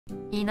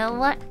You know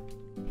what?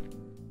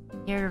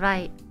 You're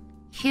right.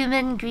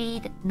 Human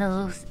greed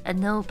knows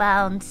no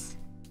bounds.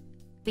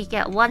 We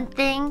get one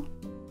thing,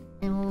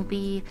 and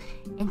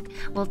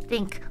we'll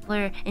think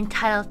we're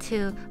entitled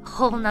to a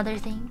whole nother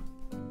thing.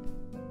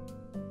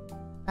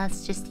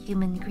 That's just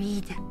human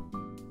greed.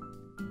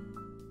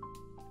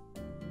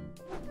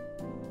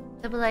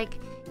 They'll be like,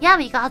 yeah,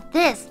 we got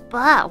this,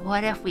 but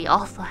what if we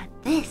also had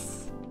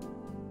this?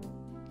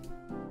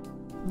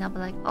 And I'll be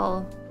like,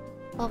 oh,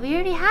 well, we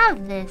already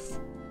have this.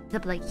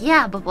 They'll be like,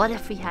 yeah, but what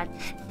if we had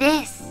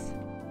this?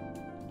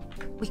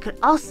 We could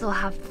also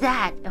have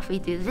that if we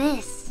do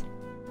this.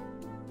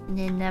 And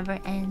it never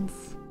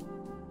ends.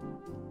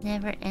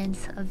 Never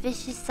ends. A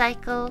vicious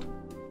cycle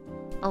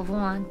of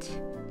want.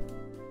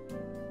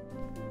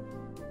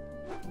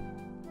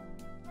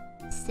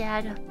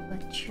 Sad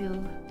but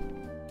true.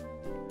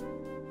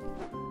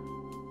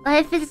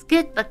 Life is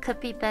good but could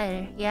be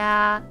better.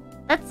 Yeah.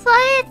 That's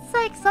why it's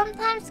like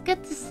sometimes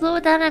good to slow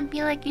down and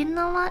be like, you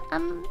know what?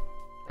 I'm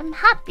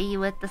happy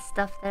with the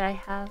stuff that I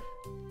have.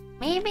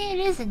 Maybe it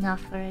is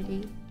enough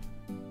already.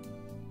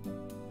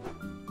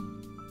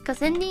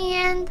 Cause in the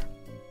end,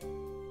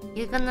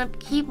 you're gonna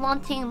keep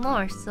wanting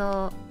more,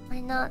 so why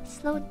not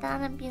slow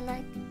down and be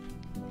like,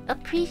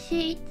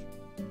 appreciate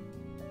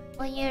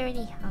what you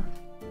already have.